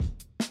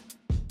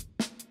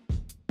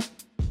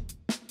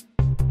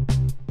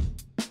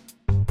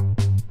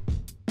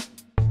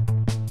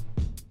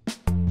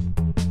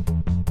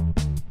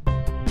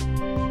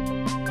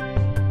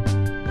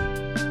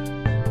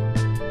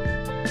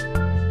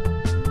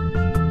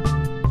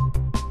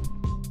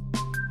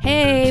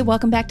Hey,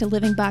 welcome back to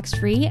Living Box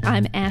Free.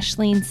 I'm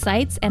Ashleen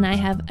Seitz, and I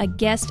have a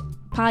guest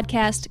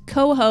podcast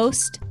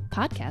co-host.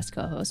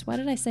 Why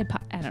did I say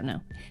I don't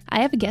know.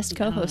 I have a guest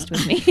co-host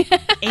with me.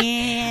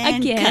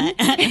 And again.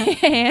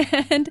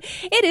 And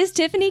it is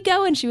Tiffany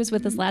Goen. She was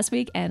with us last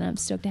week, and I'm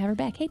stoked to have her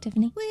back. Hey,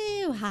 Tiffany.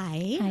 Woo,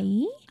 hi.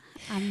 Hi.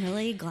 I'm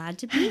really glad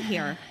to be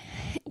here.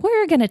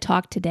 We're going to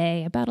talk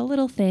today about a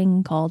little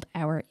thing called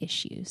our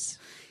issues.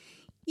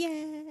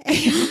 Yay.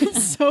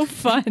 So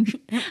fun.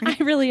 I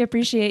really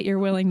appreciate your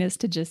willingness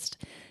to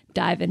just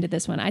dive into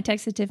this one. I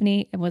texted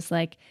Tiffany and was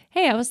like,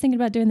 hey, I was thinking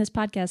about doing this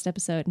podcast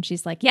episode. And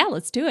she's like, yeah,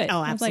 let's do it.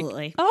 Oh, I was like,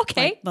 absolutely.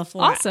 okay. Like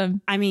before,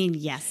 awesome. I mean,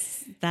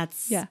 yes,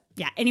 that's, Yeah.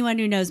 Anyone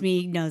who knows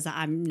me knows that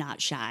I'm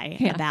not shy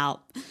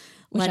about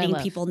Which I letting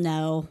love. people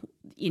know,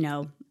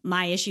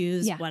 my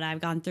issues, Yeah. what I've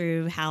gone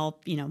through, how.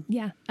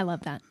 Yeah, I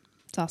love that.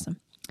 It's awesome.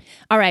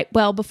 All right.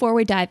 Well, before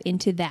we dive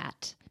into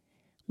that,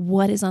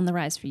 what is on the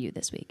rise for you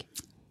this week?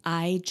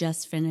 I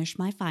just finished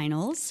my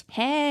finals.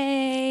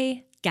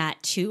 Hey.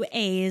 Got 2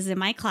 A's in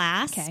my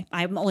class. Okay.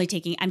 I'm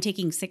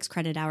taking 6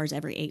 credit hours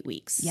every 8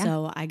 weeks. Yeah.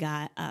 So I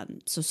got,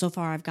 so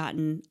far I've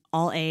gotten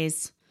all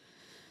A's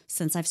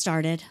since I've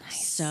started.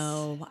 Nice.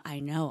 So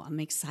I know I'm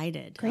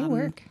excited. Great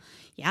work.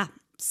 Yeah.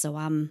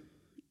 So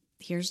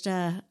here's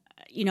to,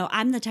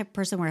 I'm the type of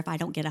person where if I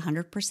don't get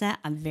 100%,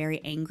 I'm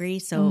very angry.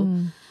 So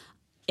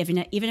even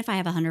if I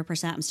have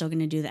 100%, I'm still going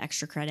to do the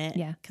extra credit.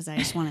 Yeah. Because I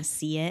just want to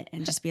see it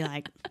and just be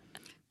like,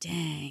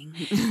 dang.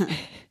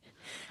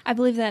 I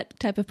believe that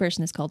type of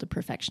person is called a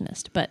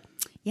perfectionist, but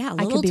Yeah, a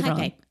I little could be type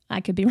wrong. A.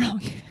 I could be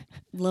wrong.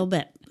 A little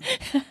bit.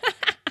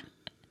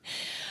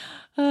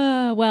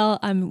 Well,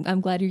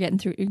 I'm glad you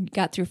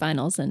got through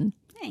finals and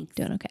Thanks.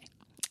 doing okay.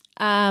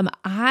 On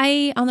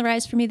the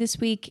rise for me this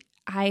week,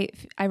 I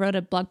wrote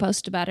a blog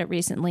post about it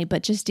recently,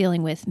 but just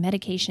dealing with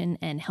medication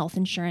and health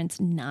insurance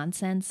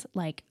nonsense.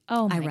 Like,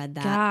 oh my read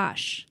that.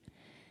 gosh,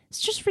 it's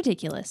just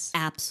ridiculous.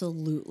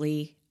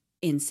 Absolutely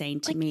insane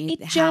to me.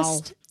 it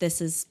just-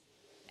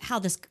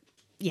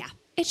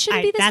 It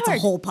shouldn't be this that's hard.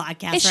 a whole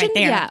podcast It right shouldn't.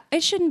 there. Yeah,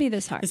 it shouldn't be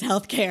this hard. Is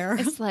healthcare.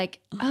 It's like,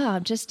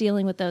 I'm just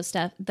dealing with those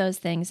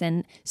things.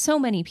 And so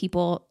many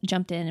people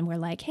jumped in and were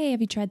like, hey,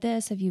 have you tried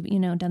this? Have you,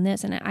 done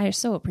this? And I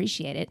so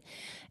appreciate it.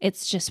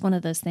 It's just one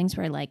of those things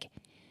where like,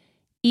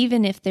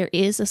 even if there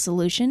is a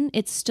solution,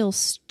 it's still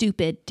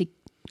stupid to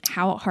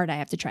how hard I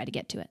have to try to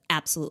get to it.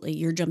 Absolutely.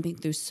 You're jumping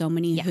through so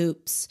many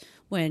hoops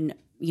when,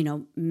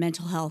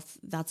 mental health,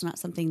 that's not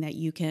something that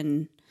you're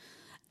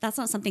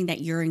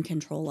in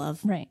control of.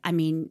 Right. I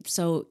mean,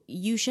 so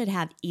you should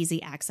have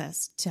easy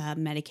access to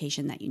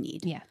medication that you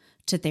need. Yeah.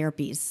 To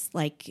therapies.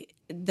 Like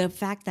the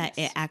fact that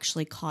it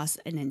actually costs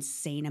an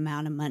insane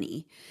amount of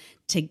money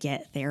to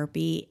get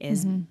therapy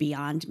is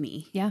beyond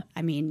me. Yeah.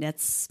 I mean,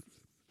 that's,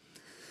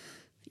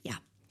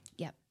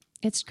 Yep.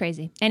 It's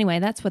crazy. Anyway,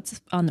 that's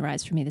what's on the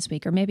rise for me this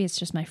week. Or maybe it's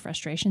just my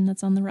frustration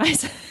that's on the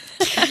rise.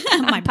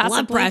 my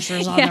blood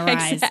pressure's on the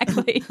rise.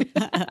 Exactly.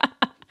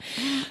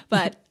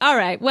 But all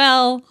right.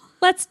 Well,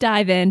 let's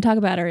dive in, talk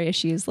about our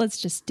issues. Let's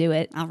just do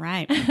it. All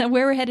right. Where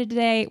we're headed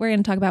today, we're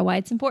going to talk about why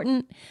it's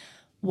important,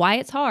 why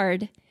it's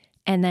hard,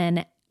 and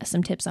then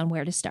some tips on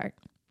where to start.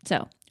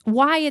 So,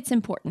 why it's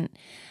important.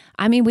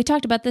 I mean, we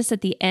talked about this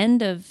at the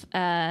end of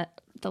the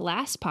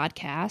last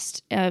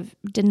podcast.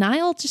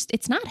 Denial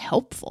it's not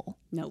helpful.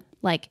 Nope.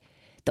 Like,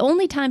 the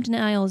only time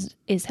denial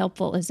is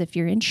helpful is if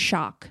you're in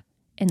shock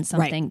and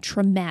something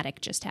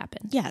traumatic just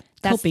happened. Yeah.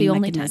 That's the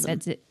only mechanism.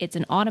 time. It's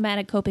an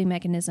automatic coping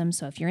mechanism.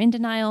 So if you're in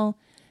denial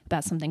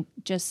about something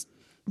just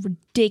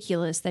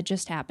ridiculous that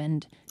just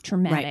happened,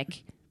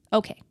 traumatic,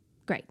 okay,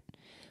 great.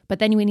 But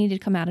then we need to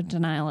come out of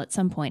denial at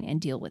some point and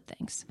deal with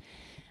things.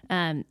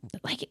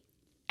 Like,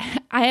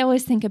 I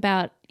always think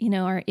about,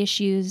 our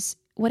issues.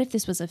 What if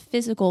this was a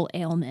physical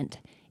ailment?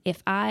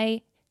 If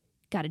I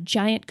got a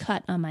giant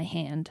cut on my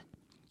hand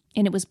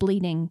and it was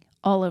bleeding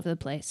all over the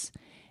place,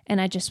 and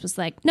I just was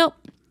like, nope,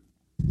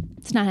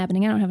 it's not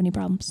happening. I don't have any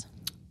problems.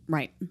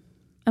 Right.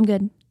 I'm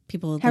good.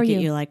 People look How are at you?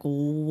 you like,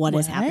 what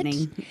is What?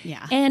 happening?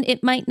 Yeah. And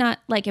it might not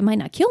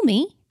kill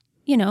me.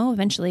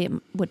 Eventually it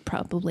would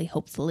probably,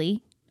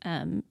 hopefully,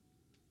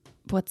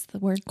 what's the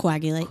word?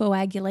 Coagulate.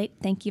 Coagulate.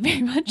 Thank you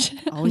very much.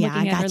 Oh, yeah,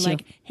 I got you.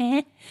 Like,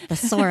 eh.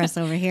 Thesaurus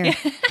over here.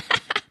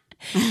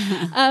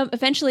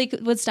 Eventually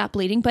it would stop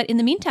bleeding. But in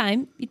the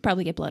meantime, you'd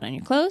probably get blood on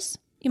your clothes.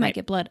 You might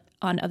get blood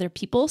on other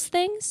people's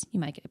things. You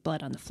might get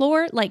blood on the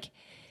floor. Like,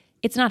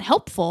 it's not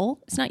helpful.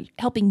 It's not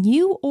helping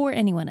you or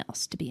anyone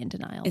else to be in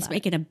denial. It's about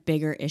making a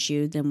bigger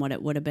issue than what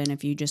it would have been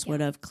if you just would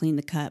have cleaned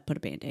the cut, put a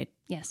Band-Aid.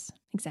 Yes,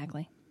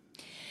 exactly.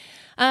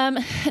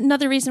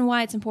 Another reason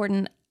why it's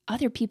important,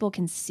 other people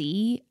can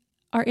see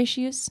our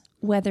issues,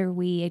 whether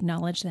we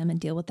acknowledge them and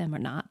deal with them or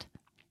not.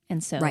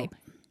 And so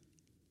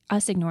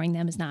us ignoring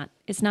them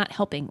it's not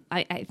helping.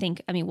 I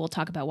think, we'll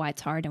talk about why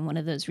it's hard. And one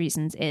of those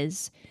reasons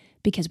is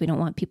because we don't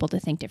want people to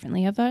think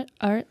differently of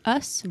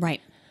us.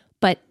 Right.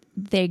 But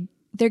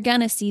they're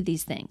going to see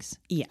these things.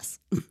 Yes.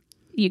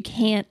 You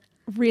can't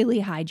really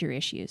hide your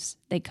issues.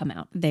 They come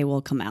out. They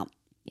will come out.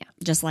 Yeah.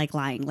 Just like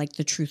lying. Like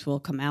the truth will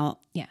come out.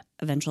 Yeah.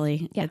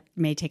 eventually. Yeah. It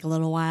may take a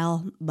little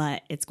while,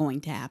 but it's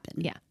going to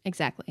happen. Yeah,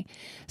 exactly.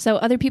 So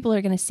other people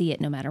are going to see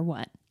it no matter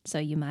what. So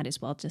you might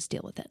as well just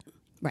deal with it.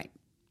 Right.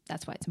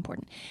 That's why it's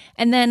important.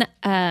 And then,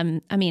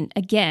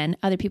 again,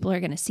 other people are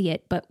going to see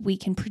it, but we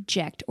can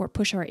project or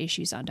push our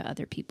issues onto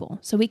other people.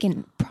 So we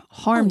can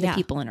harm the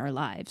people in our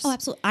lives. Oh,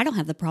 absolutely. I don't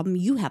have the problem.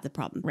 You have the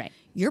problem. Right.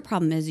 Your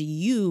problem is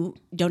you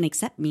don't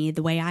accept me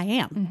the way I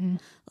am. Mm-hmm.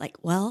 Like,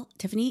 well,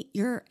 Tiffany,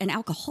 you're an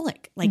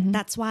alcoholic. Like,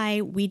 that's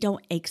why we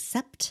don't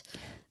accept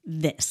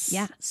this.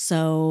 Yeah.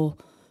 So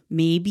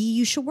maybe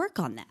you should work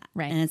on that.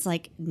 Right. And it's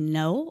like,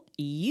 no,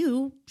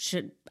 you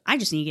should. I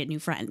just need to get new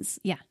friends.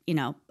 Yeah. You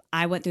know,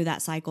 I went through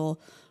that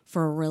cycle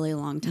for a really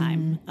long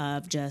time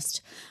of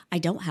just, I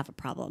don't have a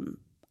problem.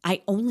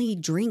 I only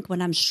drink when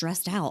I'm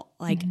stressed out.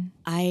 Like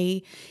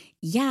I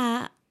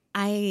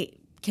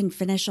can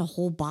finish a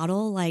whole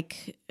bottle.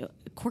 Like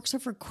corks are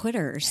for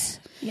quitters.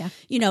 Yeah.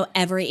 You know,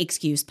 every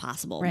excuse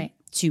possible Right.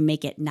 to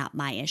make it not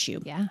my issue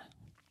Yeah.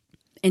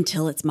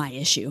 until it's my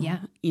issue. Yeah.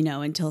 You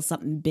know, until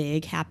something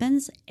big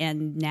happens.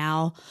 And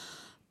now,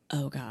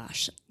 oh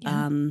gosh.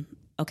 Yeah.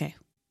 Okay.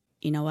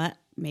 You know what?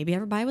 Maybe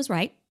everybody was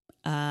right.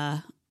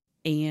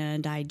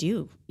 And I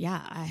do.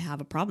 Yeah, I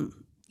have a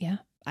problem. Yeah.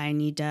 I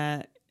need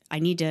to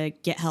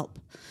get help.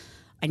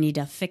 I need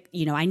to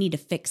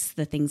fix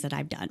the things that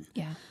I've done.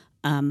 Yeah.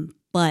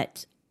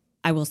 But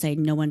I will say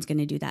no one's going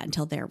to do that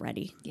until they're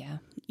ready. Yeah.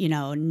 You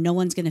know, no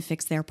one's going to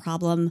fix their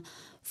problem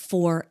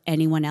for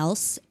anyone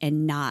else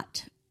and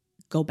not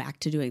go back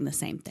to doing the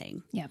same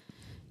thing. Yeah.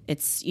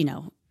 It's, you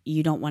know,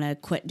 you don't want to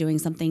quit doing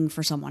something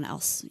for someone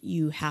else.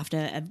 You have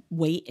to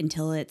wait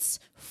until it's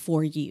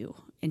for you,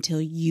 until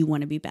you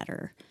want to be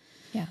better.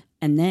 Yeah.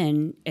 And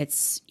then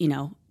it's, you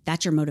know,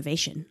 that's your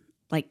motivation.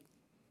 Like,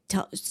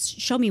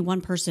 show me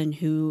one person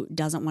who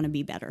doesn't want to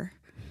be better.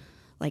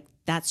 Like,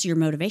 that's your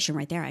motivation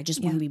right there. I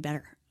just want to be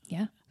better.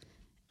 Yeah.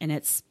 And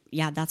it's,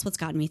 that's what's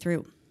gotten me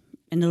through.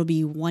 And it'll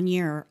be 1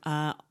 year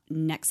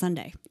next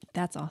Sunday.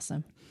 That's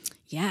awesome.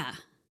 Yeah.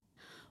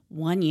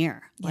 1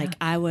 year. Yeah. Like,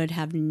 I would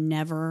have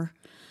never,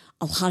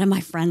 a lot of my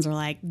friends were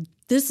like,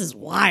 this is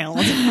wild.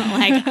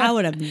 Like, I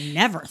would have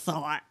never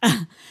thought,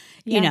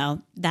 you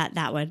know,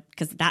 that would,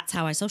 because that's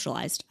how I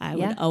socialized. I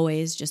would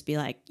always just be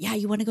like, yeah,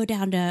 you want to go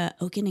down to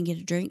Oaken and get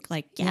a drink?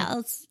 Like,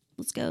 let's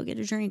go get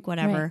a drink,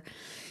 whatever. Right.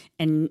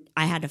 And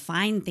I had to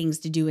find things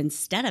to do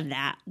instead of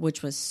that,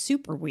 which was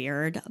super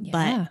weird.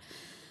 Yeah.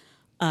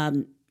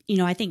 But, you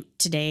know, I think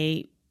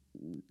today's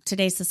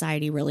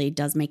society really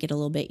does make it a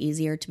little bit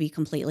easier, to be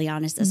completely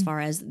honest, as far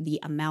as the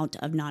amount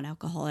of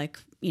non-alcoholic,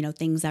 you know,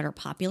 things that are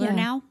popular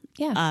now.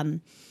 Yeah.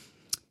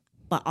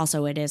 But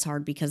also it is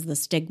hard because the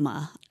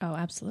stigma Oh,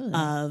 absolutely.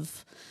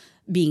 of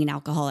being an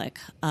alcoholic,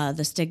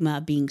 the stigma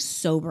of being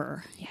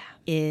sober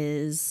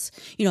is,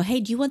 you know, hey,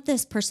 do you want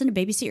this person to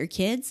babysit your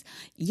kids?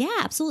 Yeah,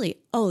 absolutely.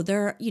 Oh,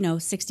 they're, you know,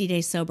 60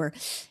 days sober.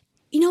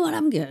 You know what?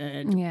 I'm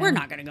good. Yeah. We're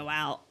not going to go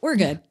out. We're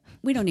good.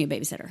 We don't need a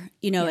babysitter.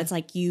 You know, it's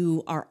like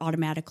you are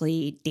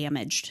automatically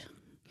damaged,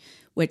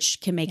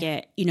 which can make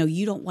it, you know,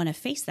 you don't want to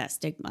face that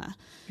stigma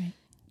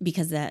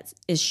because that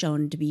is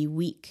shown to be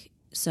weak.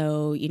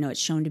 So, you know, it's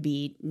shown to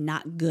be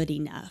not good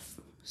enough.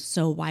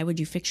 So why would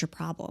you fix your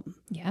problem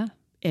Yeah.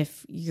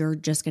 if you're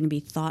just going to be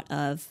thought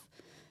of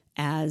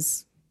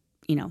as,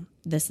 you know,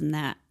 this and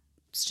that?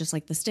 It's just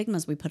like the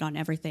stigmas we put on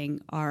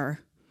everything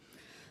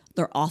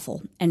they're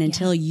awful. And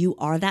until you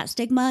are that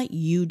stigma,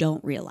 you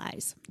don't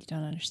realize. You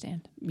don't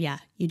understand. Yeah,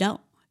 you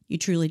don't. You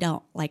truly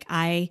don't. Like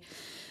I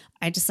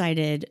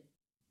decided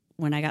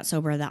when I got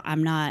sober that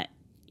I'm not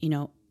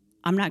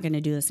going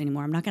to do this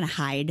anymore. I'm not going to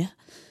hide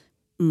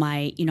I'm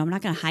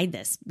not going to hide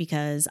this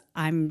because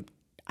I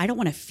don't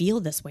want to feel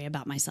this way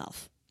about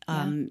myself.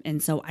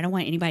 And so I don't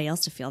want anybody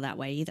else to feel that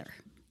way either.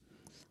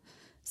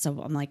 So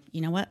I'm like,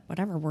 you know what,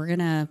 whatever,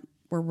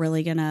 we're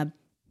really going to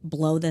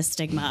blow this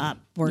stigma up.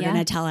 We're going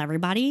to tell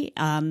everybody,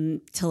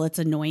 till it's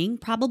annoying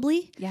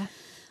probably. Yeah.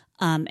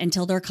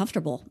 Until they're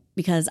comfortable,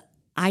 because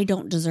I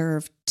don't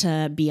deserve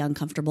to be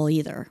uncomfortable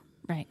either.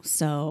 Right.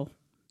 So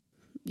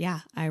yeah,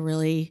 I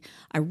really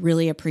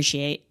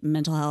appreciate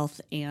mental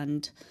health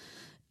and,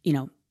 you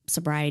know,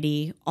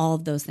 sobriety, all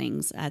of those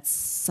things. That's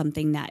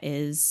something that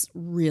is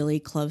really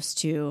close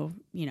to,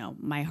 you know,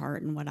 my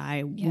heart and what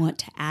I want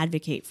to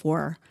advocate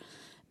for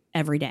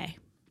every day.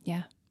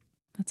 Yeah.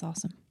 That's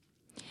awesome.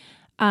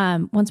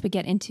 Once we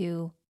get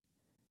into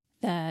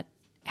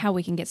how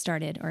we can get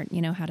started, or,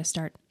 you know, how to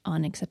start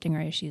on accepting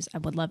our issues, I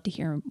would love to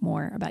hear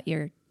more about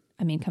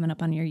coming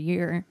up on your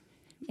year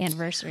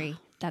anniversary.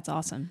 That's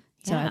awesome.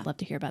 So I'd love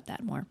to hear about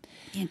that more.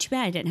 Yeah, too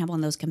bad I didn't have one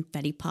of those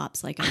confetti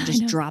pops. Like I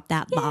just dropped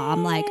that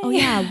bomb. Like, oh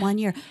yeah, 1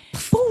 year.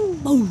 Boom,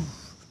 boom.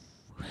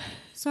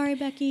 Sorry,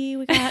 Becky,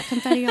 we got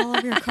confetti all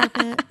over your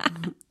carpet.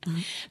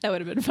 That would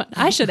have been fun.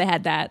 I should have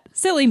had that.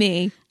 Silly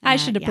me. I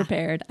should have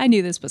prepared. I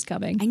knew this was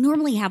coming. I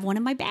normally have one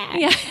in my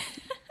bag. Yeah.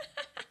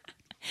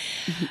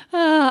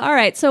 All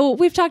right. So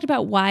we've talked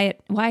about why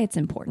it's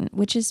important,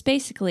 which is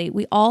basically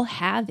we all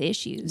have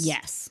issues.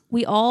 Yes.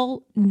 We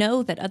all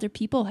know that other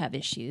people have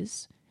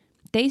issues.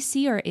 They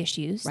see our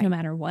issues no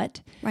matter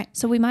what. Right.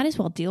 So we might as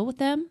well deal with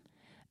them.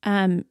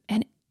 and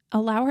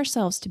allow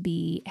ourselves to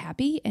be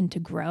happy and to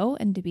grow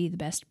and to be the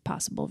best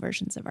possible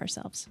versions of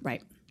ourselves.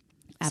 Right.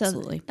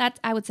 Absolutely. So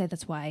I would say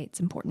that's why it's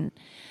important.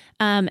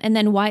 And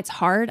then why it's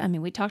hard. I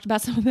mean, we talked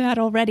about some of that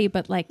already,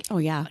 but like, Oh,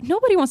 yeah.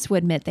 nobody wants to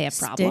admit they have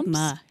problems.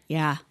 Stigma.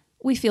 Yeah.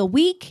 We feel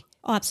weak.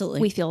 Oh,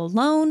 absolutely. We feel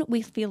alone.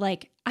 We feel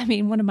like, I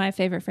mean, one of my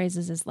favorite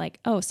phrases is like,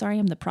 oh, sorry,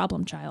 I'm the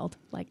problem child.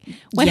 Like,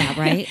 Yeah,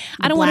 right?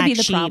 I don't want to Black be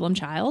the sheep. problem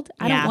child.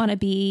 I Yeah. don't want to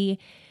be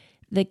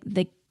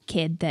the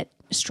kid that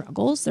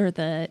struggles, or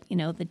the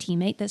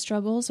teammate that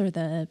struggles, or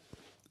the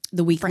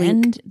weak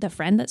link.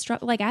 friend that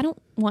struggles. Like, I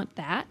don't want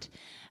that.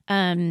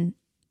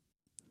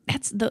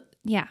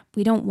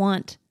 We don't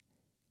want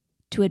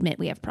to admit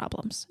we have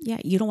problems. Yeah,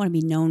 you don't want to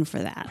be known for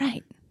that.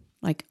 Right.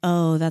 Like,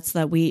 oh,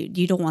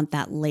 you don't want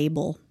that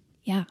label.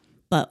 Yeah.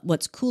 But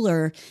what's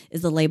cooler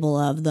is the label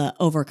of the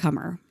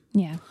overcomer.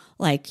 Yeah.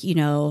 Like,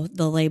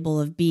 the label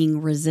of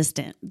being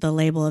resistant, the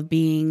label of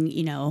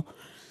being,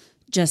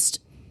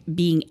 just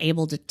being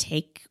able to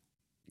take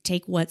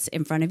what's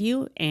in front of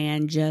you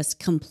and just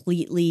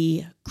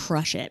completely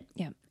crush it.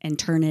 Yeah. And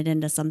turn it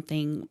into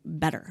something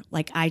better.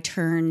 Like, I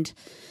turned,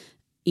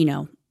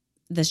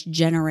 this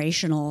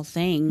generational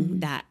thing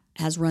that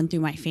has run through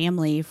my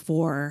family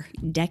for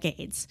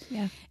decades.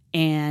 Yeah.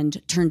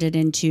 And turned it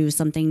into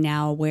something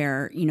now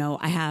where,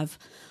 I have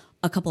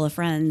a couple of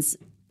friends,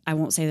 I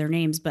won't say their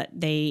names, but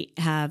they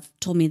have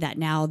told me that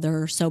now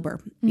they're sober.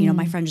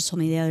 My friend just told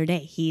me the other day,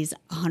 he's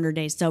 100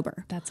 days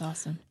sober. That's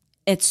awesome.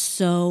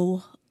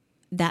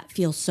 That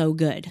feels so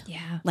good.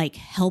 Yeah. Like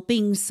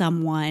helping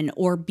someone,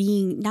 or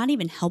being, not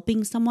even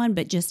helping someone,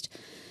 but just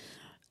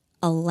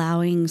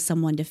allowing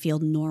someone to feel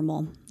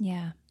normal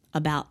Yeah.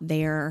 about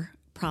their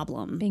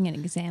problem. Being an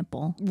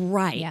example.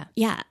 Right. Yeah.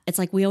 Yeah. It's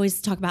like we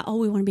always talk about,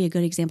 we want to be a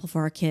good example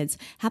for our kids.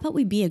 How about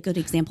we be a good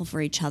example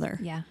for each other?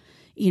 Yeah.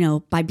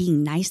 By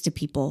being nice to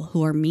people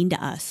who are mean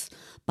to us,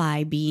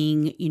 by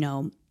being,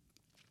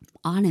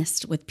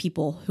 honest with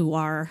people who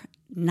are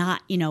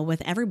not,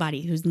 with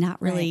everybody who's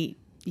not really,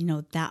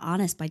 that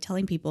honest, by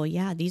telling people,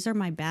 yeah, these are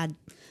my bad.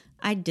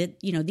 I did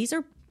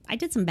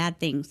some bad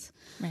things.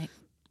 Right.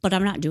 But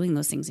I'm not doing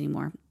those things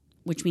anymore,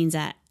 which means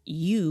that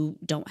you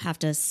don't have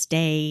to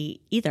stay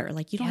either.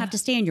 Like, you don't have to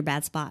stay in your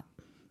bad spot.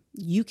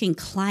 You can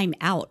climb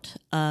out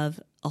of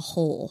a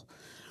hole.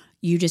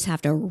 You just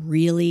have to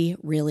really,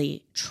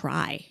 really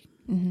try.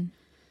 Mm-hmm.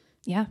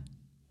 Yeah.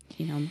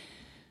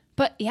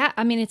 But yeah,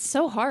 I mean, it's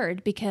so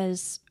hard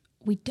because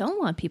we don't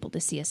want people to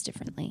see us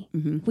differently.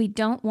 Mm-hmm. We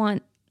don't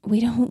want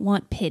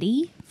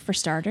pity, for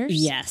starters.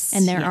 Yes.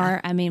 And there are,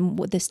 I mean,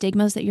 the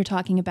stigmas that you're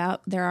talking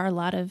about, there are a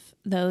lot of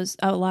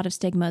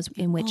stigmas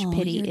in which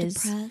pity is,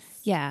 depressed.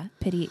 Yeah,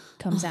 pity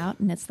comes out,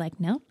 and it's like,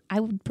 no, I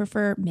would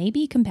prefer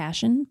maybe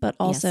compassion, but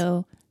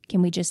also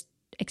can we just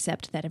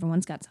accept that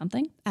everyone's got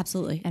something?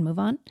 Absolutely. And move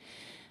on.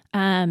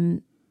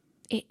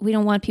 We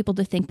don't want people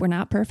to think we're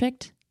not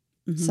perfect.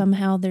 Mm-hmm.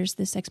 Somehow there's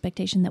this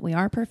expectation that we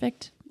are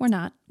perfect. We're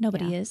not.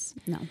 Nobody is.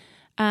 No.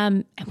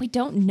 And we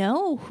don't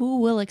know who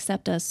will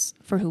accept us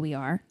for who we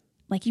are.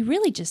 Like, you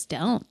really just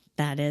don't.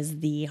 That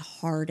is the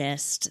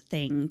hardest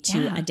thing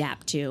to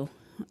adapt to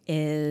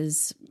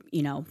is,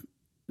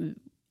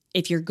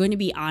 if you're going to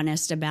be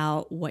honest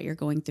about what you're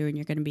going through, and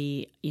you're going to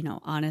be,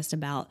 honest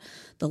about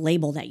the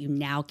label that you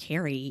now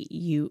carry,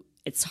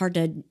 it's hard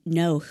to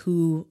know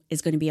who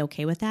is going to be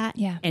okay with that.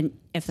 Yeah. And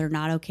if they're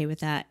not okay with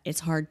that, it's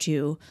hard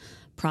to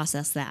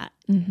process that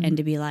and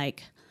to be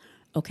like,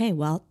 okay,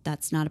 well,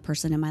 that's not a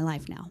person in my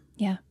life now.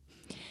 Yeah.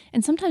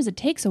 And sometimes it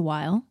takes a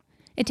while.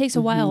 It takes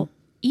a while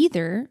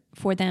either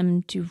for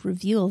them to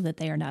reveal that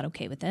they are not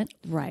okay with it.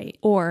 Right.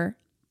 Or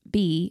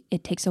B,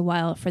 it takes a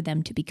while for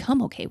them to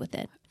become okay with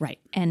it. Right.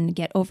 And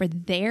get over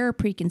their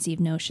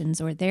preconceived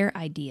notions or their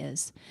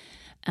ideas,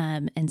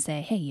 and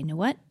say, hey, you know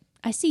what?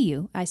 I see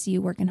you. I see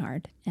you working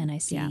hard, and I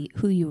see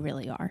who you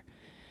really are.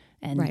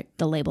 And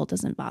the label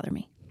doesn't bother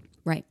me.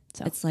 Right.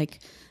 So it's like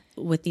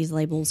with these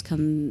labels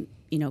comes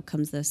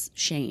this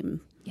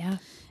shame. Yeah.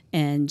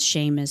 And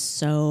shame is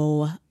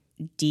so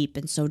deep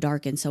and so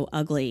dark and so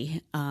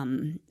ugly.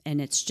 And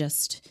it's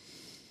just,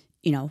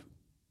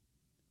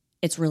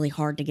 it's really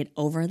hard to get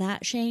over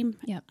that shame.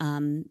 Yeah.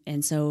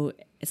 And so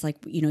it's like,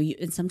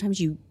 and sometimes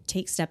you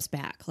take steps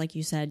back, like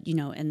you said,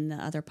 in the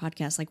other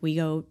podcast, like we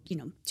go,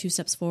 2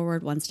 steps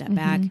forward, 1 step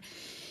back.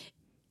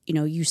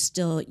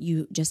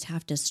 You just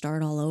have to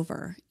start all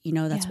over.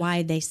 That's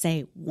why they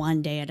say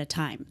 1 day at a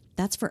time.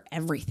 That's for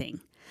everything.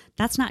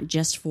 That's not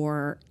just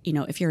for,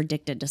 if you're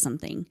addicted to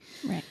something.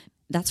 Right.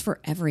 That's for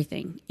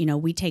everything.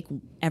 We take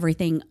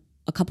everything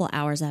a couple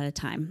hours at a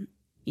time.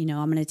 I'm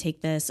going to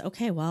take this.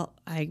 Okay, well,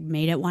 I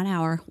made it 1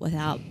 hour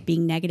without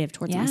being negative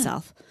towards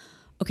myself.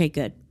 Okay,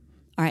 good.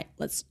 All right,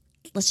 let's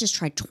just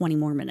try 20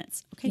 more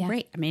minutes. Okay,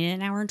 great. I made it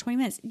 1 hour and 20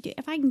 minutes.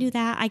 If I can do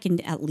that, I can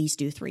at least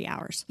do 3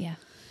 hours. Yeah.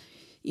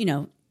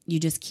 You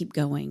just keep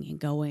going and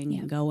going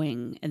and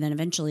going. And then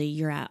eventually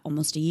you're at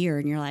almost a year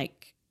and you're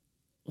like,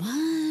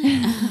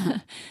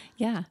 what?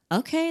 Yeah.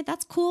 Okay,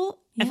 that's cool.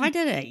 Yeah. If I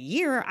did it a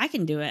year, I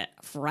can do it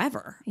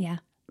forever. Yeah.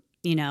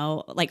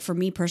 Like for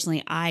me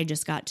personally, I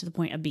just got to the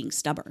point of being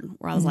stubborn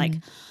where I was like,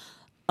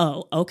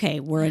 oh, okay,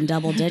 we're in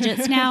double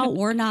digits now.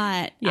 We're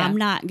not, Yeah. I'm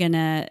not going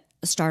to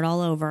start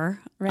all over.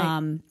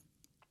 Right.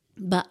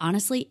 But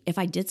honestly, if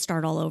I did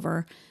start all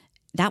over,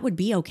 that would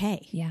be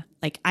okay. Yeah.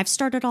 Like I've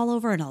started all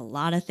over in a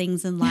lot of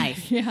things in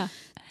life. Yeah.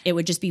 It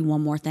would just be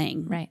one more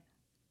thing. Right.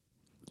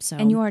 So,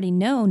 And you already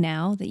know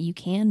now that you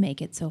can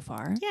make it so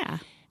far. yeah,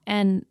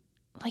 And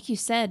like you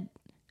said,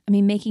 I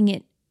mean, making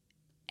it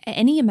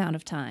any amount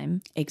of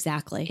time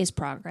exactly. is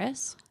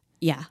progress.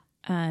 Yeah,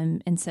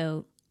 And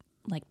so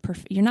like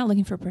you're not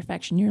looking for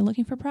perfection, you're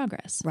looking for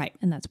progress. right.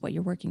 And that's what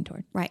you're working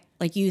toward. Right.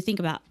 Like you think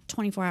about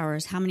 24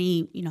 hours, how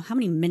many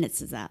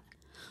minutes is that?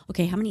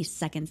 Okay, how many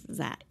seconds is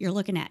that? You're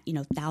looking at,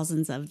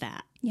 thousands of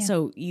that. Yeah.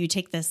 So you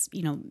take this,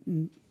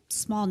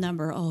 small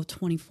number,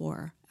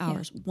 24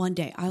 hours, one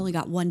day. I only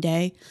got one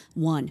day,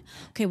 one.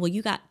 Okay, well,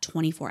 you got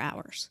 24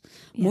 hours.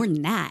 Yeah. More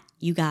than that,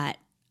 you got,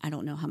 I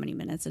don't know how many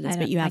minutes it is,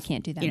 but you have. I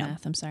can't do that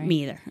math. I'm sorry.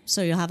 Me either.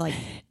 So you'll have like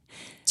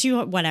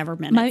whatever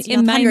minutes. My, You'll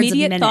have my hundreds of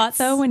immediate minutes. thought,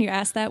 though, when you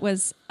asked that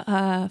was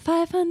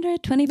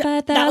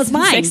 525,000. That was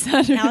mine.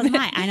 That was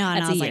mine. I know.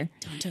 And That's I was a year.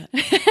 like, don't do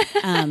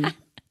it.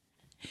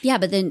 Yeah,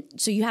 but then,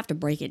 so you have to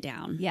break it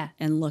down. Yeah.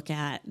 And look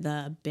at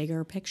the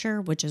bigger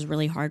picture, which is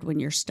really hard when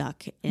you're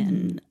stuck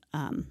in,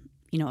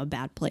 a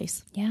bad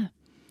place. Yeah,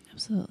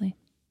 absolutely.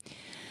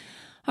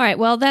 All right.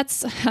 Well,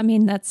 those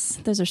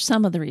are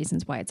some of the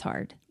reasons why it's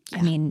hard. Yeah.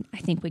 I mean, I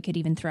think we could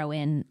even throw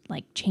in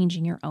like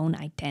changing your own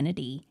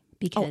identity,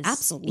 because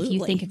absolutely. if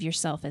you think of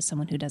yourself as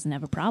someone who doesn't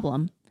have a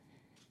problem,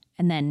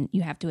 and then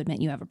you have to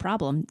admit you have a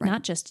problem,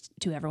 not just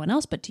to everyone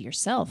else, but to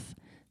yourself,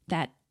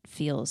 that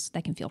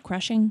can feel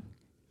crushing,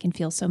 can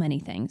feel so many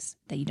things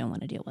that you don't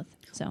want to deal with.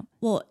 So,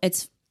 Well,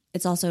 it's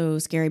also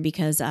scary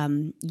because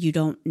you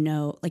don't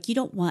know, like you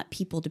don't want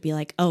people to be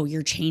like, oh,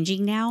 you're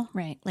changing now.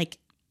 right. Like,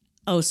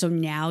 oh, so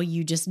now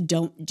you just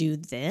don't do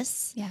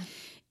this. Yeah.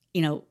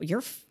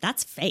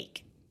 That's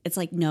fake. It's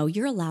like, no,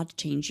 you're allowed to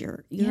change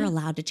you're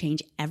allowed to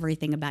change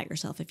everything about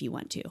yourself if you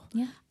want to.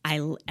 Yeah.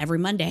 Every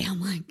Monday I'm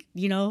like,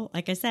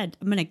 like I said,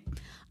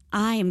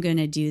 I am going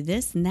to do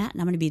this and that,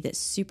 and I'm going to be this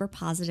super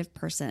positive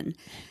person.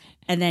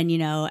 And then,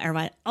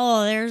 everybody,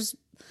 oh, there's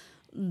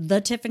the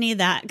Tiffany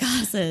that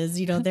causes,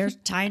 there's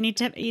tiny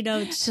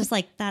it's just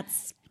like,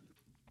 that's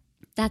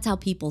how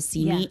people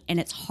see me. And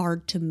it's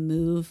hard to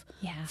move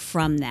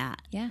from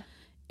that. Yeah.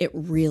 It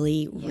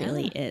really,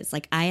 really is.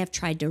 Like I have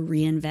tried to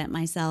reinvent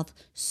myself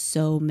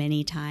so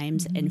many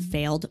times and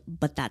failed,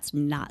 but that's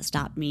not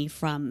stopped me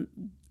from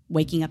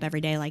waking up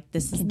every day like,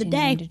 this is the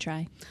Continuing day. to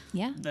try.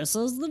 Yeah. This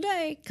is the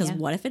day. Because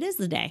what if it is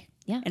the day?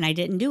 Yeah. And I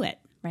didn't do it.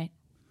 Right.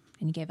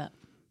 And you gave up.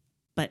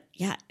 But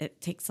yeah, it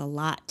takes a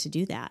lot to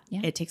do that.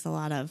 Yeah. It takes a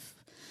lot of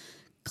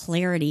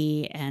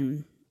clarity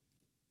and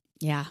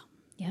Yeah.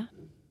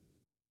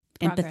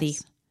 empathy.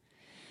 Progress.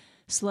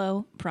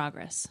 Slow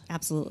progress.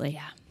 Absolutely.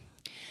 Yeah.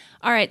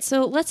 All right.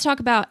 So let's talk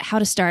about how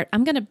to start.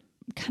 I'm going to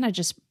kind of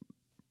just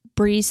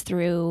breeze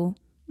through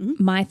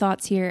my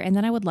thoughts here. And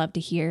then I would love to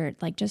hear,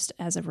 like, just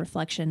as a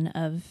reflection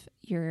of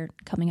your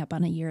coming up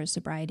on a year of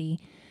sobriety,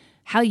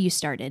 how you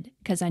started.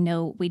 Because I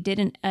know we did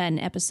an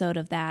episode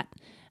of that.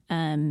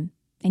 And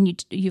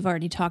you've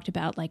already talked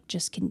about, like,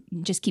 just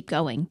keep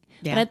going.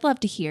 Yeah. But I'd love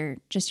to hear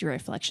just your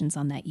reflections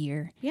on that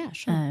year. Yeah,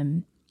 sure.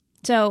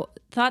 So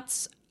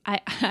thoughts,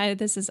 I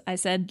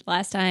said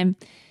last time,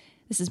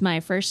 this is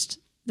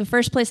the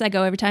first place I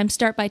go every time.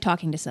 Start by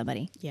talking to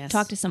somebody. Yes.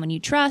 Talk to someone you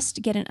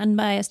trust, get an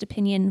unbiased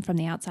opinion from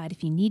the outside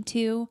if you need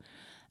to.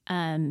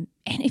 And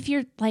if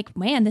you're like,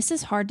 man, this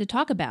is hard to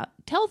talk about,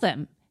 tell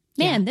them,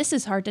 man, this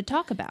is hard to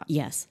talk about.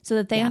 Yes. So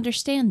that they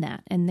understand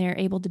that and they're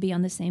able to be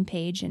on the same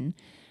page and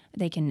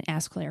they can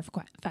ask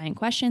clarifying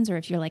questions. Or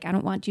if you're like, I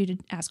don't want you to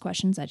ask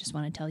questions, I just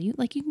want to tell you,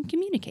 like, you can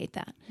communicate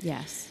that.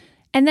 Yes.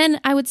 And then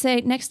I would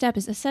say next step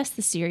is assess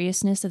the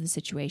seriousness of the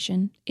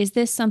situation. Is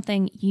this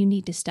something you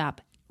need to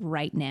stop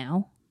right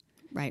now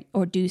Right.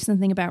 or do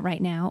something about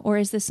right now? Or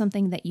is this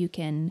something that you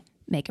can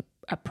make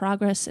a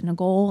progress and a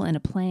goal and a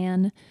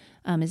plan?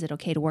 Is it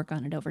okay to work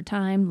on it over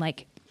time?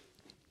 Like,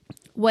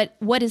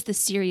 what is the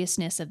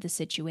seriousness of the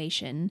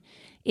situation?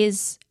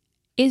 Is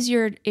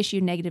your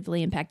issue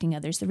negatively impacting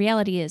others? The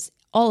reality is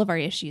all of our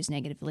issues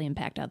negatively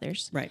impact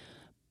others. Right.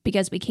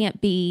 Because we can't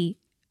be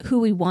who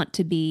we want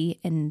to be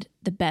and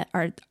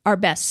our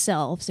best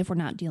selves if we're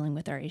not dealing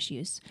with our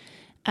issues.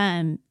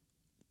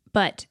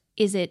 But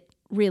is it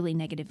really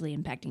negatively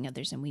impacting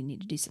others and we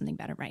need to do something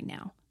about it right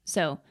now?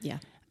 So Yeah.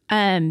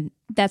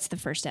 that's the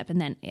first step. And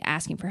then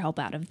asking for help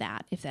out of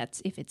that if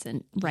it's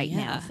a right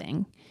now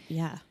thing.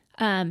 Yeah.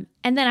 And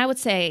then I would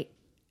say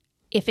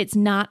if it's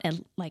not a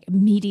like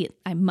immediate,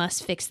 I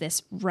must fix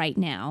this right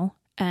now.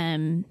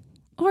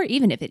 Or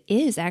even if it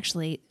is,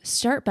 actually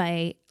start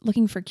by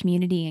looking for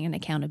community and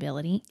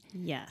accountability.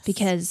 Yes.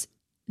 Because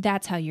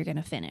that's how you're going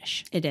to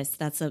finish. It is.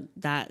 That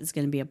is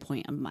going to be a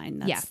point of mine.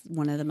 That's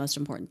one of the most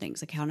important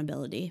things,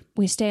 accountability.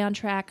 We stay on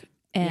track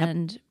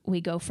and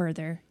we go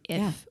further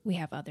if we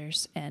have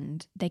others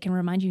and they can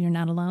remind you you're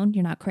not alone.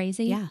 You're not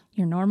crazy. Yeah.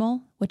 You're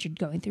normal. What you're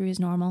going through is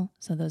normal.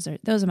 So those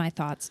are my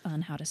thoughts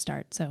on how to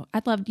start. So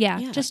I'd love,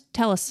 just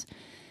tell us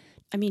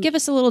I mean, Give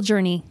us a little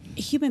journey.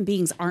 human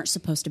beings aren't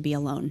supposed to be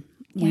alone.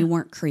 We Yeah.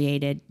 weren't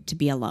created to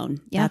be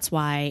alone. Yeah. That's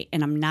why,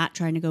 and I'm not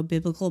trying to go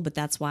biblical, but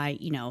that's why,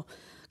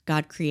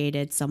 God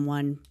created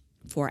someone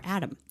for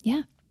Adam.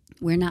 Yeah.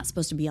 We're not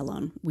supposed to be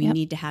alone. We Yep.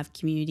 need to have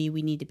community.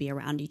 We need to be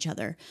around each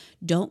other.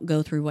 Don't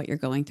go through what you're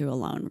going through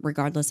alone,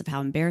 regardless of how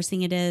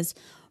embarrassing it is,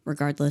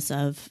 regardless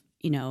of,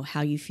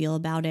 how you feel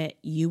about it.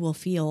 You will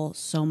feel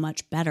so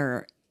much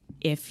better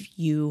if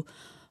you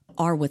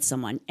are with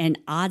someone. And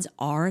odds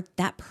are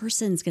that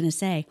person's going to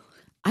say,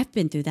 I've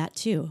been through that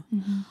too.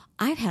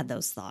 I've had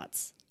those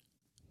thoughts.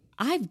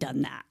 I've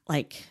done that.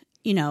 Like,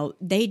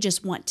 they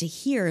just want to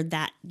hear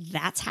that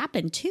that's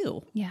happened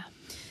too. Yeah.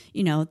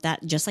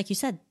 That just like you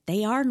said,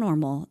 they are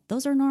normal.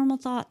 Those are normal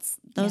thoughts.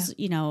 Those,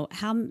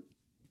 how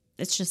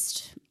it's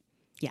just,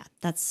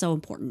 that's so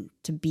important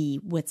to be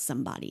with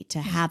somebody, to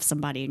have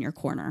somebody in your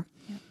corner.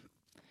 Yeah.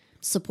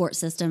 Support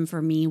system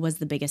for me was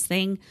the biggest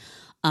thing.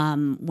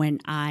 When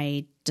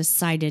I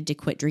decided to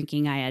quit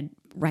drinking, I had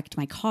wrecked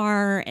my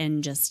car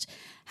and just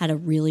had a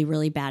really,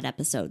 really bad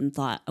episode and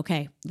thought,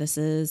 okay, this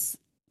is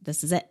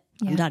it.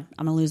 Yeah. I'm done.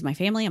 I'm going to lose my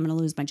family. I'm going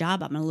to lose my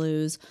job. I'm going to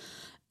lose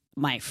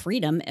my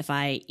freedom if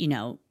I,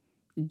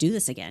 do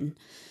this again.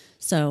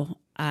 So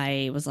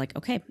I was like,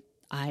 okay,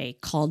 I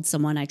called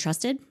someone I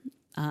trusted.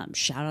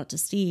 Shout out to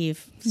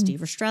Steve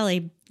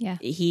Rastrelli. Yeah.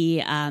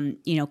 He,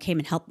 came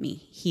and helped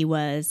me. He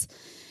was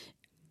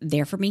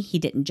there for me. He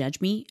didn't judge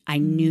me. I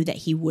knew that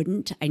he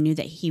wouldn't. I knew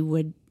that he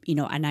would,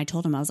 and I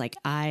told him, I was like,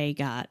 I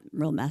got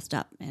real messed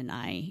up and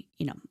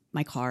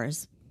my car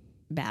is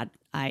bad.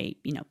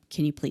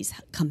 Can you please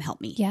come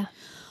help me? Yeah.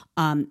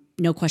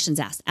 No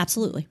questions asked.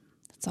 Absolutely.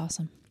 That's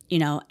awesome.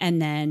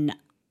 And then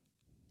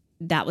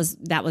that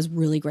was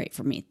really great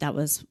for me. That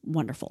was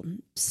wonderful.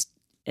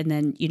 And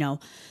then,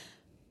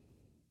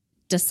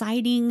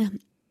 deciding,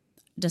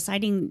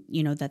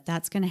 that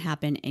that's going to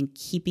happen and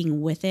keeping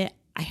with it,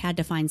 I had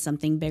to find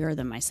something bigger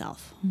than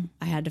myself.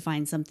 I had to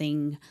find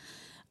something,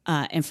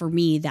 and for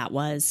me, that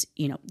was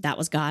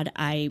God.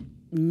 I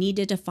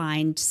needed to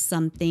find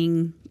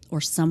something or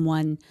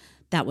someone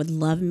that would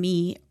love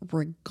me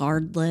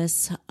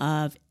regardless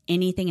of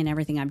anything and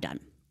everything I've done.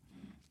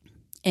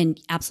 And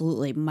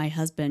absolutely, my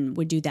husband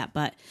would do that.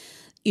 But,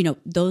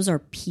 those are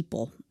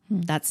people.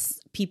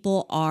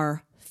 People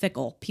are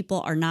fickle. People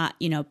are not,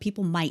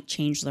 people might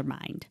change their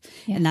mind.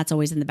 Yeah. And that's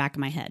always in the back of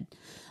my head.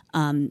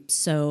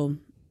 So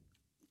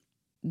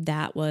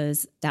that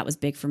was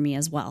big for me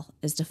as well,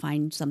 is to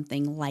find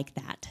something like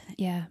that.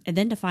 Yeah. And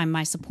then to find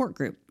my support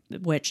group,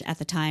 which at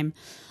the time,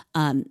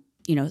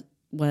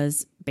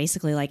 was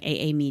basically like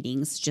AA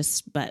meetings,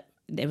 but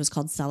it was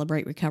called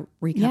Celebrate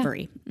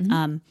Recovery.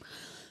 Yeah.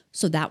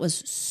 So that was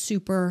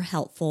super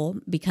helpful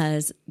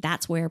because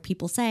that's where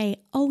people say,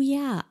 oh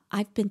yeah,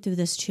 I've been through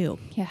this too.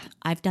 Yeah.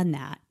 I've done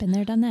that. Been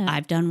there, done that.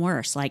 I've done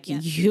worse. Like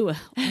you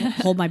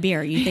hold my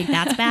beer. You think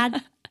that's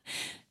bad?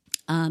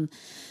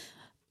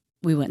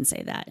 We wouldn't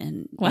say that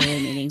in AA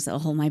meetings. So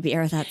hold my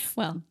beer. That's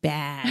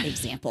bad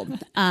example.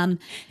 And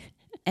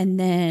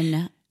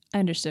then I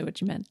understood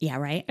what you meant. yeah,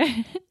 right.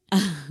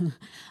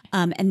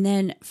 And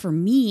then for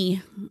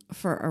me,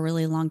 for a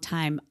really long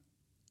time,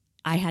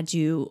 I had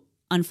to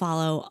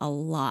unfollow a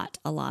lot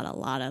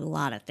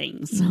of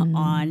things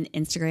on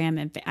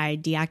Instagram, and I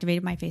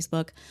deactivated my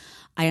Facebook.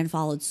 I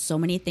unfollowed so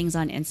many things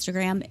on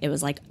Instagram. It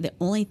was like the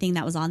only thing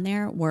that was on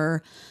there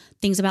were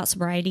things about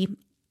sobriety,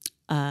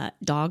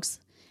 dogs,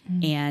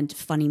 and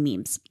funny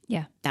memes.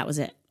 Yeah. That was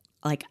it.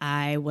 Like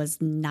I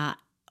was not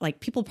like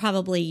people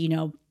probably,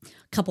 a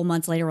couple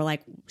months later were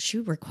like, she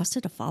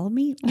requested to follow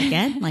me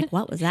again. Like,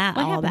 what was that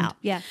all about?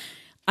 Yeah.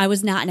 I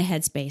was not in a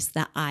headspace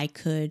that I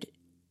could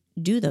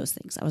do those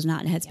things. I was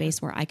not in a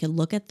headspace where I could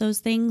look at those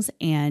things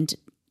and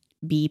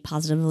be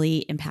positively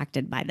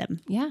impacted by them.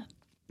 Yeah.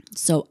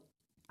 So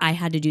I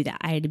had to do that.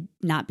 I had to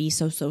not be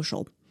so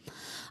social.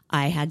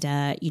 I had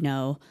to,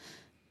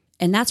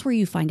 and that's where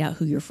you find out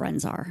who your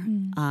friends are.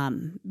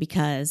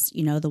 Because,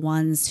 the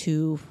ones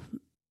who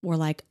were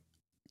like,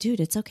 dude,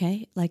 it's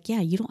okay. Like,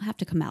 yeah, you don't have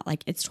to come out.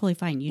 Like, it's totally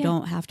fine. You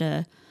don't have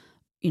to,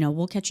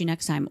 we'll catch you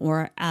next time.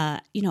 Or,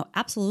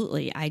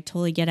 absolutely. I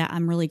totally get it.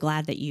 I'm really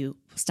glad that you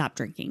stopped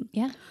drinking.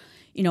 Yeah.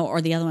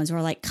 Or the other ones who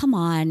are like, come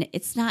on,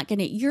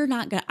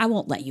 I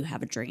won't let you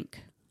have a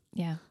drink.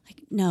 Yeah.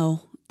 Like,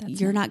 no,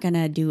 you're not going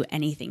to do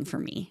anything for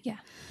me. Yeah.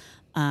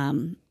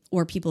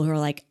 Or people who are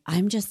like,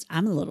 I'm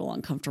a little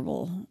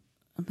uncomfortable.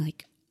 I'm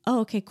like,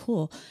 oh, okay,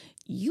 cool.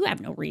 You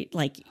have no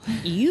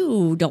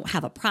you don't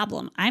have a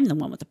problem. I'm the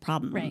one with the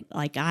problem. Right.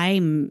 Like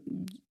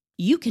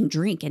you can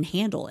drink and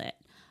handle it.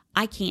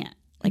 I can't.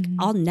 Like,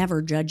 I'll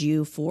never judge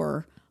you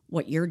for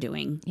what you're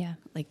doing. Yeah.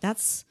 Like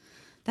that's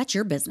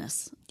your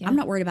business. Yeah. I'm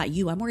not worried about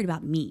you. I'm worried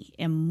about me.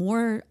 And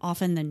more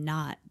often than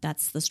not,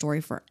 that's the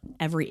story for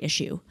every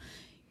issue.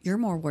 You're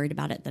more worried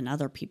about it than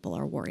other people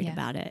are worried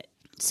about it.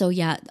 So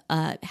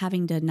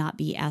having to not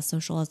be as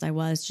social as I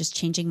was, just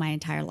changing my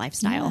entire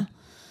lifestyle.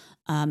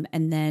 Yeah.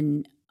 And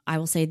then I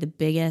will say the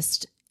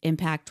biggest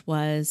impact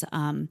was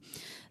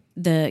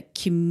the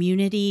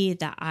community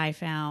that I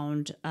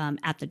found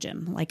at the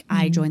gym. Like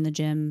I joined the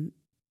gym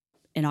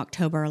in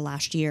October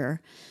last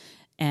year.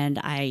 And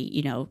I,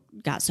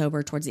 got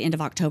sober towards the end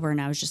of October,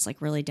 and I was just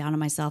like really down on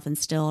myself and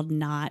still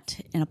not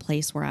in a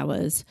place where I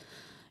was,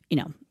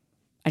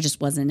 I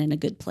just wasn't in a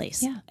good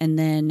place. Yeah. And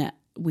then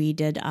we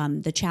did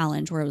the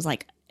challenge where it was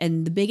like,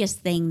 and the biggest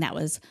thing that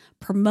was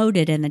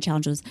promoted in the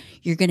challenge was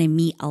you're going to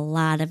meet a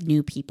lot of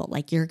new people.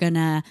 Like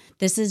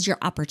this is your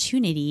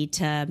opportunity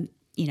to,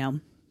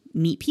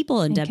 meet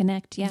people and to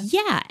connect. Yeah.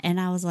 Yeah. And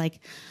I was like,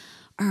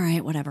 all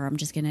right, whatever. I'm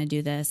just going to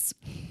do this.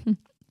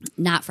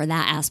 Not for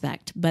that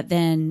aspect. But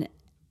then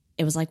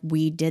it was like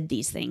we did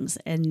these things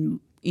and,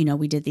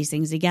 we did these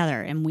things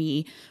together and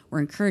we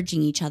were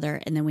encouraging each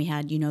other. And then we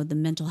had, the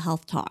mental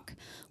health talk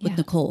with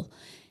Nicole.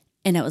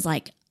 And it was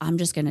like, I'm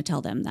just going to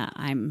tell them that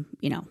I'm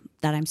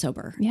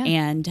sober. Yeah.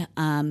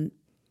 And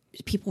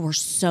people were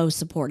so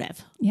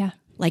supportive. Yeah.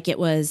 Like it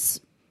was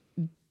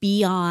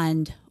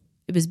beyond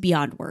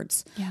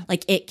words. Yeah.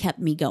 Like it kept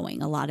me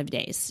going a lot of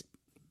days.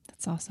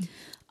 That's awesome.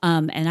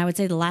 And I would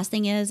say the last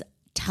thing is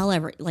tell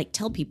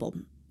people.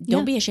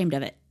 Don't be ashamed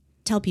of it.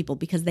 Tell people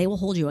because they will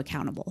hold you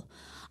accountable.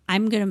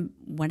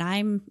 When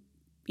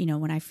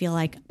I feel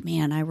like,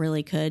 man, I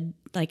really could,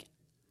 like,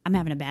 I'm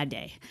having a bad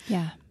day.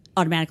 Yeah.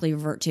 Automatically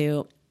revert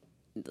to,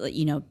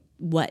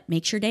 what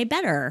makes your day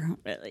better.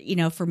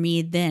 For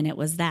me, then it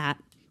was that.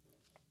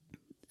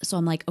 So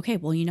I'm like, okay,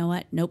 well, you know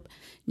what? Nope.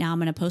 Now I'm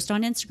going to post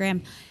on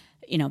Instagram,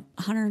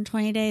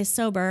 120 days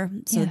sober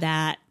so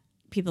that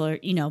people are,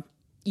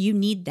 you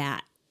need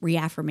that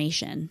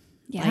reaffirmation.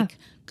 Yeah. Like,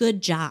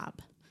 good job.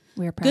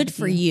 We're proud Good of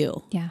for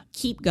you. Yeah.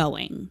 Keep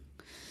going.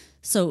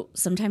 So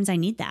sometimes I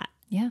need that.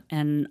 Yeah.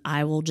 And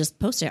I will just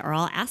post it or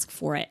I'll ask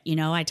for it.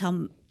 I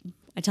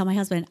tell my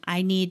husband,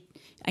 I need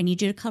you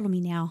to cuddle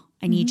me now.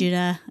 I need you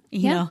to,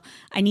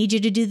 I need you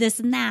to do this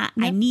and that.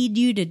 Yep. I need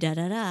you to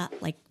da-da-da.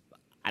 Like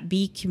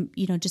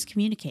just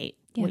communicate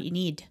what you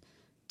need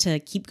to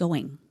keep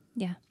going.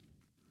 Yeah.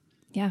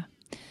 Yeah.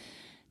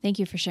 Thank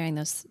you for sharing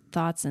those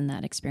thoughts and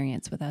that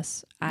experience with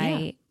us.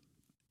 I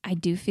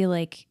do feel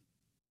like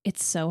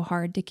it's so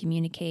hard to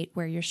communicate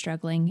where you're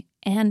struggling,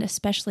 and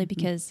especially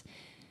because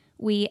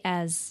we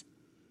as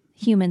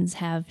humans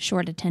have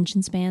short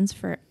attention spans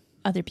for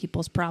other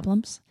people's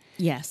problems.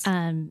 Yes.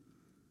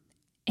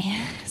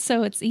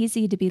 So it's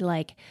easy to be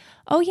like,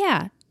 oh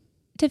yeah,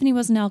 Tiffany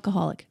was an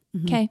alcoholic.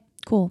 Okay,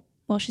 cool.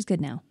 Well, she's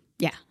good now.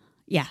 Yeah.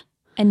 Yeah.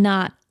 And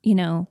not,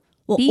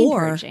 be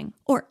encouraging.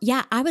 Or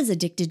I was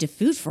addicted to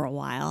food for a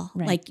while.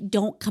 Right. Like,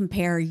 don't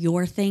compare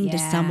your thing to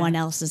someone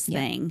else's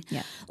thing.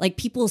 Yeah. Like,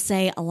 people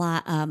say a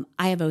lot,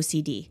 I have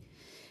OCD.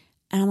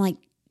 And I'm like,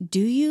 do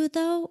you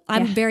though?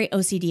 I'm very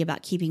OCD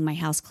about keeping my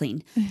house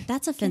clean.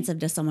 That's offensive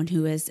to someone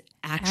who is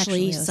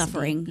actually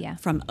suffering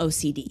from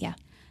OCD. Yeah.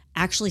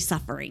 Actually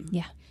suffering.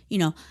 Yeah.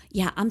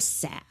 I'm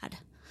sad.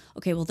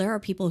 Okay, well, there are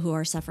people who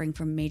are suffering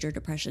from major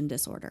depression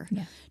disorder.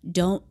 Yeah.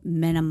 Don't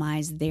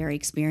minimize their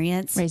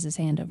experience. Raise his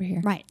hand over here.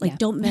 Right. Like,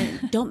 don't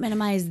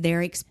minimize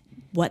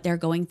what they're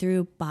going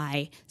through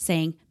by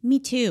saying, me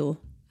too.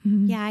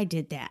 Mm-hmm. Yeah, I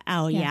did that.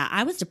 Oh, yeah.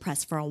 I was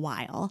depressed for a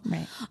while.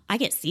 Right. I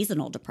get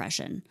seasonal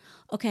depression.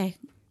 Okay.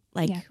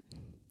 Like,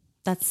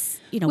 that's,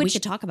 we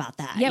could talk about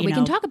that. Yeah, we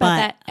can talk about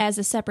that as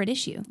a separate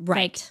issue.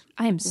 Right. Like,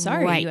 I am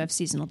sorry you have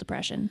seasonal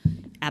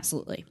depression.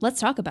 Absolutely.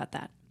 Let's talk about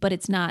that. But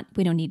it's not,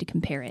 we don't need to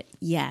compare it.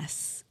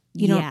 Yes.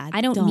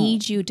 I don't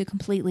need you to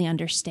completely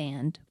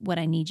understand. What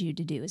I need you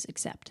to do is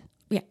accept.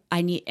 Yeah.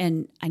 I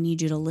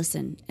need you to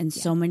listen. And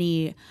so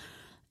many,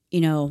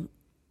 I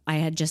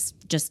had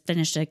just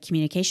finished a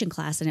communication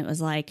class and it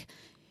was like,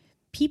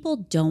 people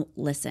don't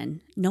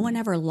listen. No one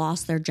ever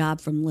lost their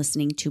job from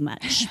listening too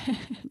much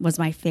was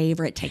my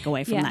favorite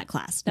takeaway from that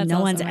class. That's no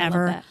awesome. one's I love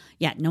ever,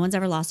 that. No one's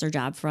ever lost their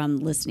job from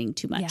listening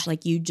too much. Yeah.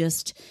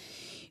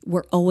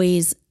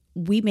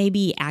 We may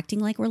be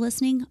acting like we're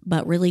listening,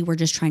 but really we're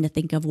just trying to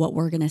think of what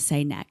we're going to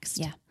say next.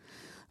 Yeah.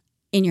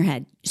 In your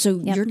head. So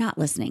you're not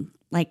listening.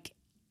 Like,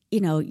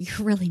 you're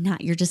really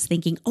not. You're just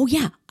thinking, oh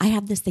yeah, I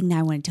have this thing that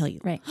I want to tell you.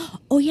 Right.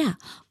 Oh yeah,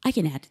 I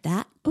can add to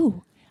that.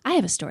 Ooh, I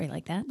have a story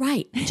like that.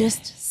 Right.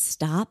 Just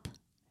stop,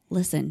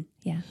 listen.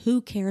 Yeah.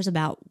 Who cares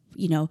about,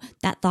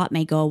 that thought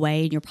may go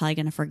away and you're probably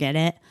going to forget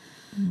it.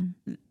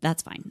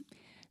 That's fine.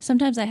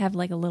 Sometimes I have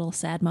like a little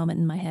sad moment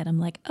in my head. I'm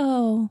like,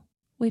 oh,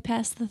 we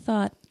passed the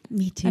thought.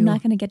 Me too. I'm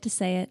not going to get to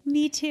say it.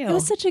 Me too. It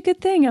was such a good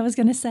thing I was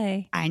going to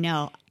say. I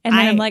know. And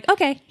then I'm like,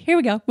 okay, here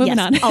we go. Moving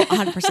on. Oh,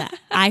 100%.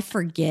 I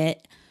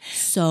forget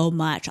so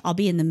much. I'll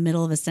be in the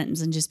middle of a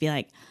sentence and just be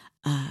like,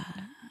 and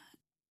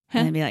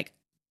then be like,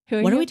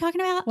 what are we talking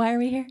about? Why are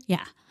we here?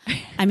 Yeah.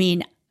 I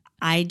mean,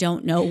 I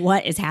don't know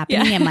what is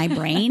happening in my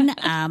brain.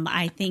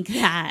 I think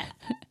that,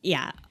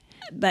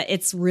 but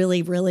it's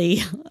really, really,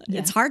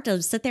 it's hard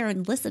to sit there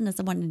and listen to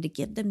someone and to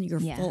give them your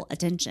full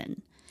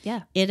attention.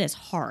 Yeah. It is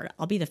hard.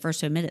 I'll be the first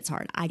to admit it's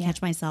hard. I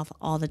catch myself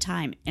all the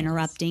time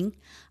interrupting.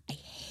 I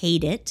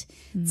hate it.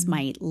 It's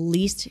my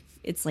least,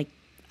 it's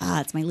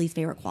my least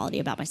favorite quality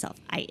about myself.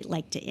 I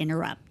like to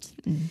interrupt.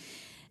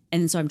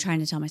 And so I'm trying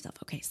to tell myself,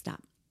 okay,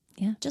 stop.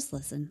 Yeah. Just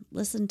listen.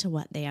 Listen to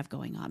what they have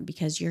going on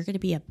because you're going to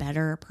be a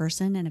better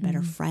person and a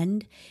better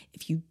friend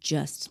if you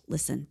just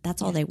listen.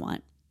 That's all they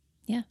want.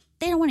 Yeah.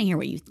 They don't want to hear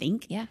what you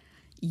think. Yeah.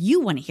 You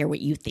want to hear what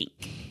you think.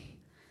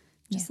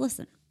 Just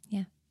listen.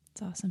 Yeah.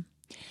 It's awesome.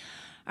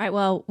 All right.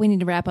 Well, we need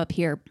to wrap up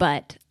here,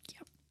 but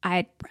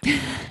I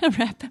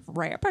wrap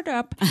it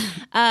up.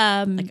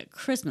 Like a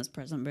Christmas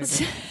present, baby.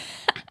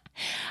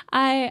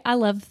 I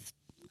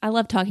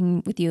love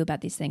talking with you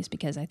about these things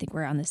because I think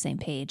we're on the same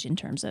page in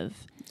terms of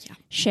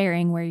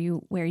sharing where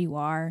you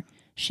are,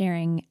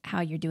 sharing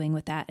how you're doing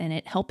with that, and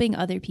it helping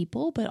other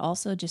people, but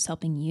also just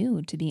helping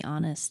you to be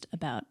honest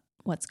about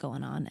what's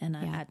going on. And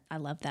I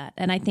love that.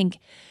 And I think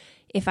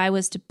if I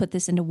was to put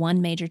this into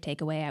one major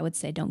takeaway, I would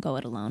say don't go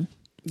it alone.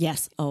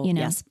 Yes. Oh,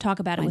 yes. Talk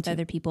about it with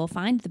other people.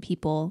 Find the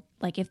people.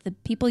 Like if the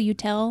people you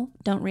tell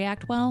don't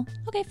react well,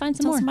 okay, find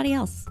some Tell more. somebody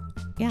else.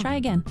 Yeah. Try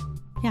again.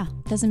 Yeah.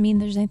 Doesn't mean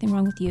there's anything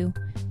wrong with you.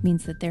 It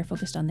means that they're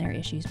focused on their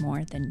issues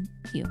more than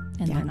you,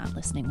 and they're not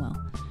listening well.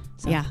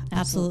 So, yeah,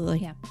 absolutely.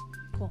 Yeah.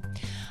 Cool.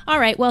 All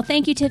right. Well,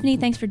 thank you, Tiffany.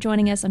 Thanks for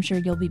joining us. I'm sure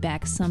you'll be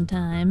back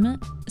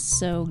sometime.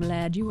 So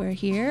glad you were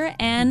here.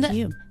 And Thank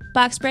you.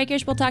 Box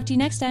Breakers, we'll talk to you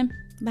next time.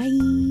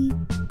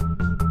 Bye.